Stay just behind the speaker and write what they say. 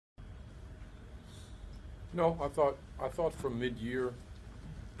No, I thought from mid-year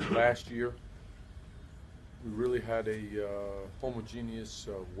last year we really had a homogeneous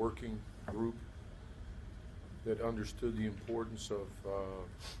working group that understood the importance of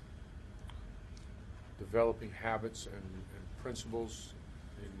developing habits and principles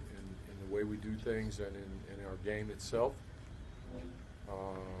in the way we do things and in our game itself.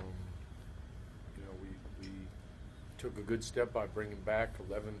 Um, we took a good step by bringing back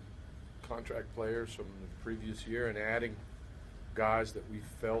 11 contract players from the previous year and adding guys that we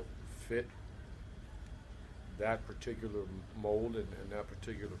felt fit that particular mold and that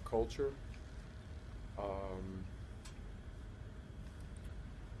particular culture. Um,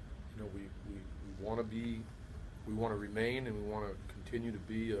 we want to we want to remain, and we want to continue to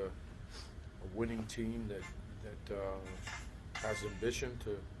be a winning team that has ambition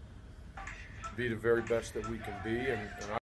to be the very best that we can be, and